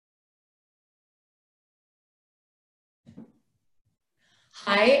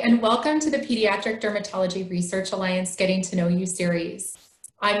Hi, and welcome to the Pediatric Dermatology Research Alliance Getting to Know You series.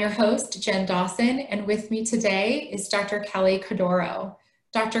 I'm your host, Jen Dawson, and with me today is Dr. Kelly Codoro.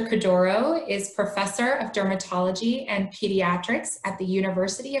 Dr. Codoro is Professor of Dermatology and Pediatrics at the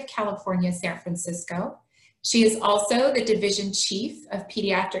University of California, San Francisco. She is also the Division Chief of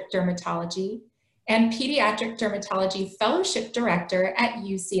Pediatric Dermatology and Pediatric Dermatology Fellowship Director at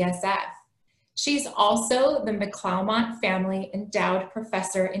UCSF. She's also the McClelmont Family Endowed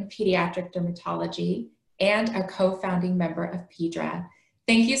Professor in Pediatric Dermatology and a co-founding member of PEDRA.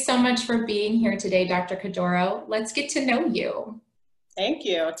 Thank you so much for being here today, Dr. Codoro. Let's get to know you. Thank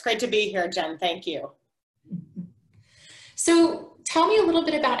you. It's great to be here, Jen. Thank you. So tell me a little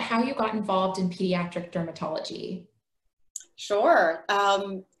bit about how you got involved in pediatric dermatology. Sure.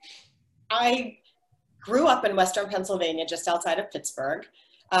 I grew up in Western Pennsylvania, just outside of Pittsburgh.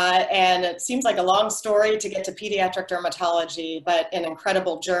 And it seems like a long story to get to pediatric dermatology, but an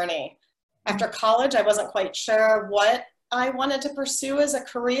incredible journey. After college, I wasn't quite sure what I wanted to pursue as a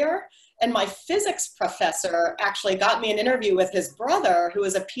career. And my physics professor actually got me an interview with his brother, who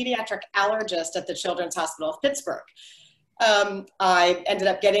was a pediatric allergist at the Children's Hospital of Pittsburgh. I ended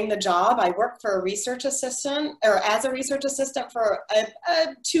up getting the job. I worked for a research assistant, or as a research assistant for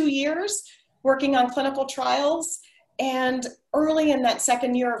 2 years, working on clinical trials. And early in that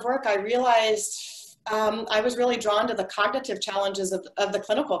second year of work, I realized I was really drawn to the cognitive challenges of the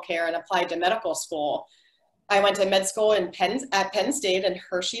clinical care and applied to medical school. I went to med school at Penn State in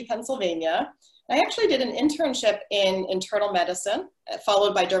Hershey, Pennsylvania. I actually did an internship in internal medicine,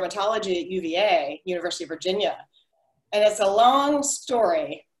 followed by dermatology at UVA, University of Virginia. And it's a long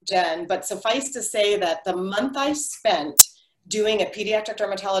story, Jen, but suffice to say that the month I spent doing a pediatric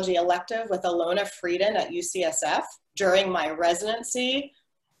dermatology elective with Ilona Frieden at UCSF during my residency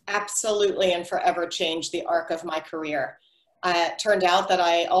absolutely and forever changed the arc of my career. It turned out that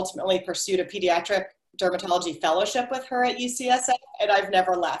I ultimately pursued a pediatric dermatology fellowship with her at UCSF, and I've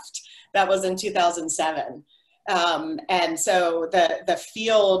never left. That was in 2007. And so the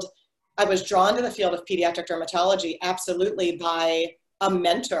field, I was drawn to the field of pediatric dermatology absolutely by a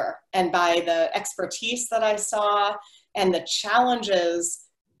mentor and by the expertise that I saw and the challenges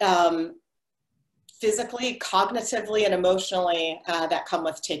physically, cognitively, and emotionally that come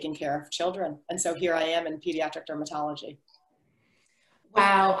with taking care of children. And so here I am in pediatric dermatology.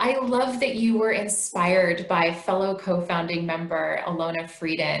 Wow, I love that you were inspired by fellow co-founding member Ilona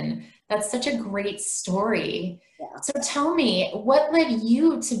Frieden. That's such a great story. Yeah. So tell me, what led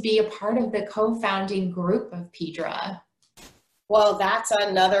you to be a part of the co-founding group of PEDRA? Well, that's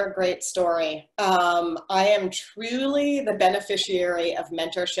another great story. I am truly the beneficiary of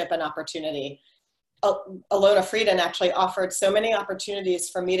mentorship and opportunity. Ilona Frieden actually offered so many opportunities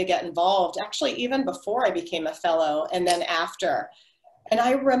for me to get involved, actually even before I became a fellow and then after. And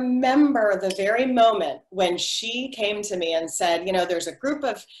I remember the very moment when she came to me and said, you know, there's a group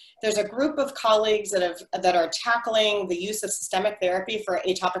of colleagues that are tackling the use of systemic therapy for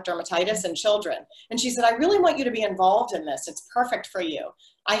atopic dermatitis in children. And she said, I really want you to be involved in this. It's perfect for you.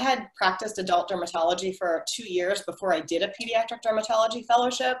 I had practiced adult dermatology for 2 years before I did a pediatric dermatology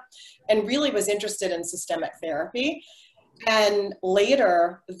fellowship and really was interested in systemic therapy. And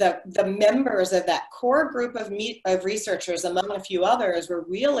later, the members of that core group of researchers, among a few others,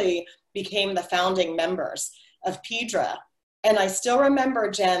 became the founding members of PEDRA. And I still remember,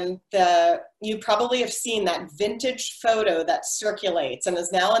 Jen, you probably have seen that vintage photo that circulates and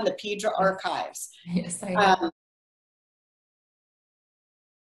is now in the PEDRA archives. Yes, I have.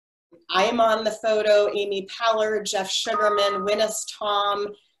 I am on the photo, Amy Pallard, Jeff Sugarman, Winnis Tom,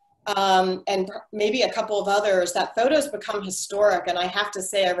 and maybe a couple of others. That photo's become historic, and I have to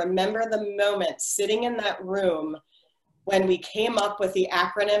say I remember the moment sitting in that room when we came up with the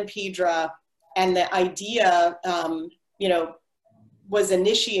acronym PEDRA and the idea was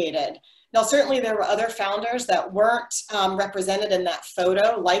initiated. Now certainly there were other founders that weren't represented in that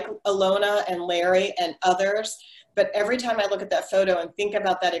photo, like Ilona and Larry and others, but every time I look at that photo and think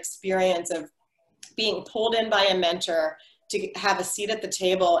about that experience of being pulled in by a mentor to have a seat at the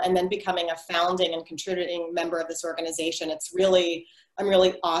table and then becoming a founding and contributing member of this organization, I'm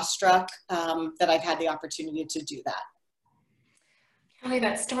really awestruck that I've had the opportunity to do that. Kelly,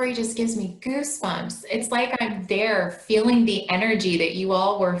 that story just gives me goosebumps. It's like I'm there feeling the energy that you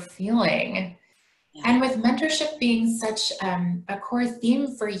all were feeling. Yeah. And with mentorship being such a core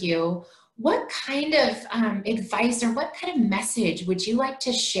theme for you, what kind of advice or what kind of message would you like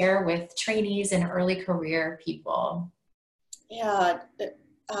to share with trainees and early career people? Yeah,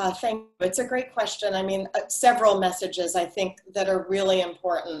 thank you. It's a great question. I mean, several messages I think that are really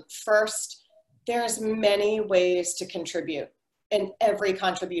important. First, there's many ways to contribute. and every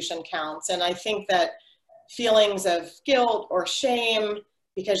contribution counts. And I think that feelings of guilt or shame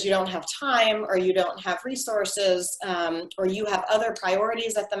because you don't have time or you don't have resources or you have other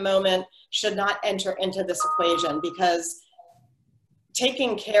priorities at the moment should not enter into this equation, because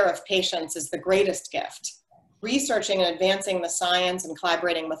taking care of patients is the greatest gift. Researching and advancing the science and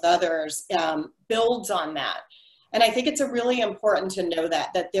collaborating with others builds on that. And I think it's really important to know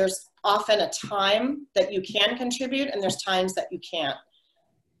that there's often a time that you can contribute and there's times that you can't.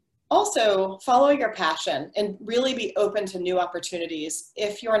 Also, follow your passion and really be open to new opportunities.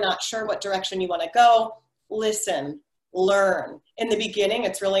 If you're not sure what direction you want to go, listen, learn. In the beginning,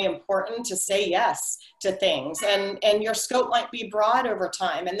 it's really important to say yes to things, and your scope might be broad over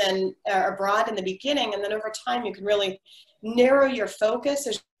time, and then broad in the beginning, and then over time you can really narrow your focus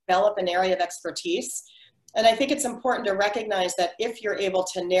as you develop an area of expertise. And I think it's important to recognize that if you're able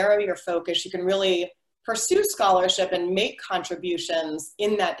to narrow your focus, you can really pursue scholarship and make contributions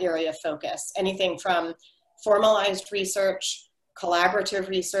in that area of focus. Anything from formalized research, collaborative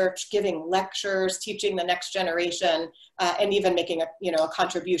research, giving lectures, teaching the next generation, and even making a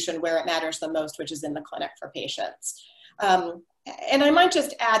contribution where it matters the most, which is in the clinic for patients. And I might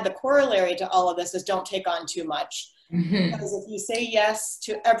just add, the corollary to all of this is don't take on too much. Mm-hmm. Because if you say yes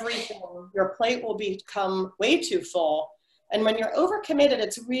to everything, your plate will become way too full. And when you're overcommitted,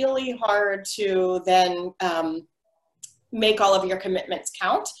 it's really hard to then make all of your commitments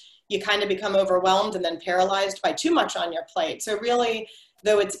count. You kind of become overwhelmed and then paralyzed by too much on your plate. So really,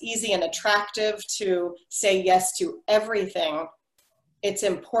 though it's easy and attractive to say yes to everything, it's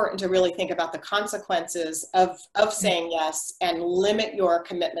important to really think about the consequences of saying yes and limit your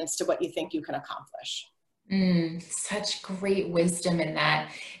commitments to what you think you can accomplish. Such great wisdom in that.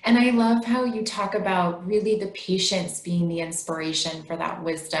 And I love how you talk about really the patients being the inspiration for that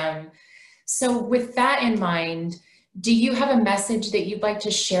wisdom. So with that in mind, do you have a message that you'd like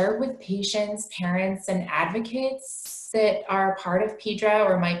to share with patients, parents, and advocates that are part of PEDRA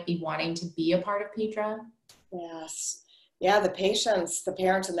or might be wanting to be a part of PEDRA? Yes. Yeah, the patients, the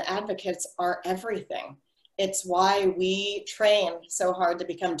parents, and the advocates are everything. It's why we train so hard to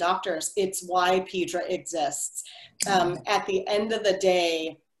become doctors. It's why PEDRA exists. At the end of the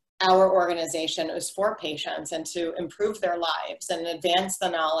day, our organization is for patients and to improve their lives and advance the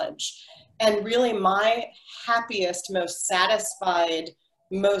knowledge. And really my happiest, most satisfied,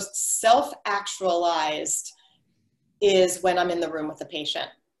 most self-actualized is when I'm in the room with a patient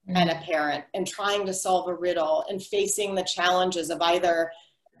and a parent and trying to solve a riddle and facing the challenges of either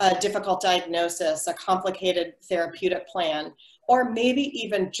a difficult diagnosis, a complicated therapeutic plan, or maybe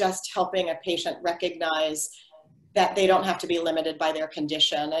even just helping a patient recognize that they don't have to be limited by their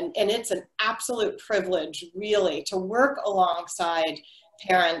condition. And it's an absolute privilege, really, to work alongside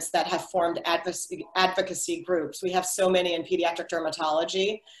parents that have formed advocacy groups. We have so many in pediatric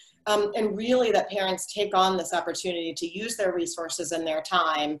dermatology. And really that parents take on this opportunity to use their resources and their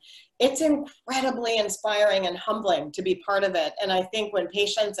time. It's incredibly inspiring and humbling to be part of it. And I think when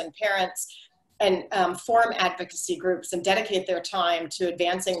patients and parents form advocacy groups and dedicate their time to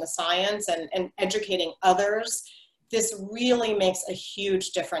advancing the science and educating others, this really makes a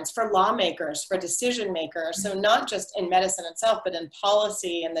huge difference for lawmakers, for decision makers. So not just in medicine itself, but in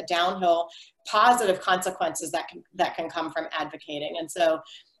policy and the downhill positive consequences that can come from advocating. And so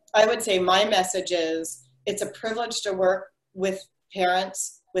I would say my message is it's a privilege to work with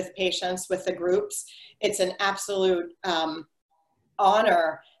parents, with patients, with the groups. It's an absolute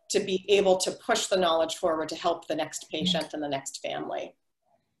honor to be able to push the knowledge forward to help the next patient and the next family.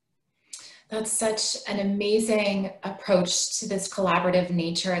 That's such an amazing approach to this collaborative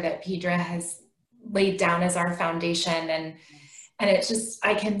nature that PEDRA has laid down as our foundation. And it's just,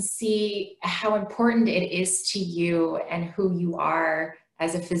 I can see how important it is to you and who you are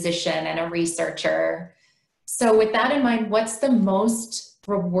as a physician and a researcher. So with that in mind, what's the most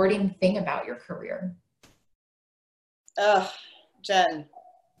rewarding thing about your career? Jen,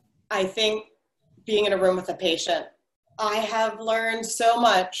 I think being in a room with a patient. I have learned so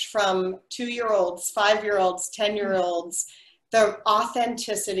much from 2-year-olds, 5-year-olds, 10-year-olds. The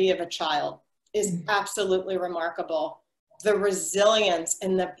authenticity of a child is absolutely remarkable. The resilience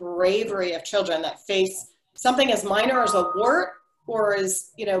and the bravery of children that face something as minor as a wart or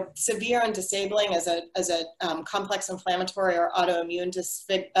as severe and disabling as a complex inflammatory or autoimmune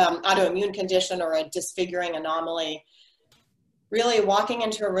condition or a disfiguring anomaly. Really walking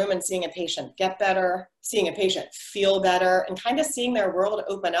into a room and seeing a patient get better, seeing a patient feel better, and kind of seeing their world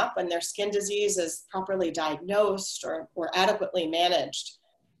open up when their skin disease is properly diagnosed or adequately managed.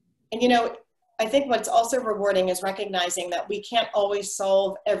 And I think what's also rewarding is recognizing that we can't always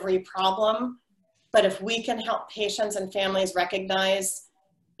solve every problem, But if we can help patients and families recognize,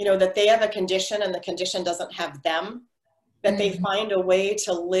 that they have a condition and the condition doesn't have them, that they find a way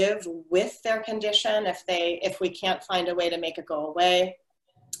to live with their condition if we can't find a way to make it go away.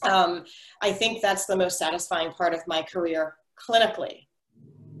 I think that's the most satisfying part of my career clinically.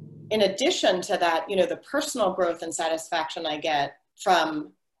 In addition to that, the personal growth and satisfaction I get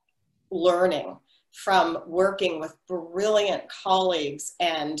from learning, from working with brilliant colleagues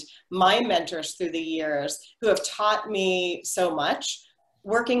and my mentors through the years who have taught me so much,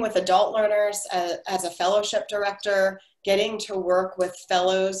 working with adult learners as a fellowship director, getting to work with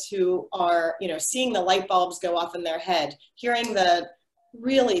fellows who are, seeing the light bulbs go off in their head, hearing the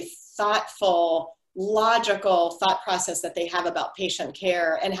really thoughtful, logical thought process that they have about patient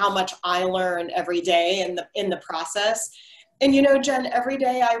care and how much I learn every day in the process. And Jen, every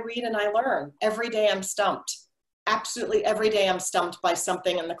day I read and I learn. Every day I'm stumped. Absolutely every day I'm stumped by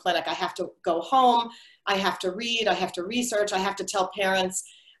something in the clinic. I have to go home, I have to read, I have to research, I have to tell parents,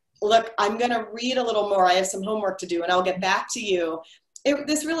 look, I'm gonna read a little more, I have some homework to do and I'll get back to you.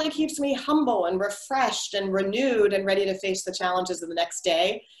 This really keeps me humble and refreshed and renewed and ready to face the challenges of the next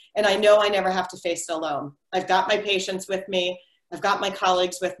day. And I know I never have to face it alone. I've got my patients with me, I've got my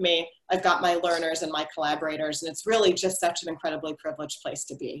colleagues with me, I've got my learners and my collaborators, and it's really just such an incredibly privileged place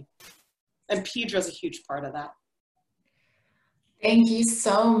to be. And Pedra is a huge part of that. Thank you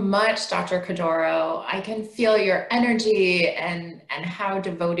so much, Dr. Codoro. I can feel your energy and how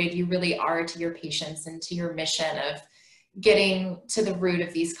devoted you really are to your patients and to your mission of getting to the root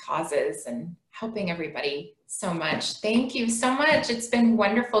of these causes and helping everybody so much. Thank you so much. It's been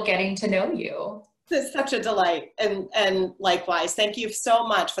wonderful getting to know you. It's such a delight. And likewise, thank you so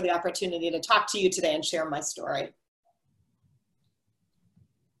much for the opportunity to talk to you today and share my story.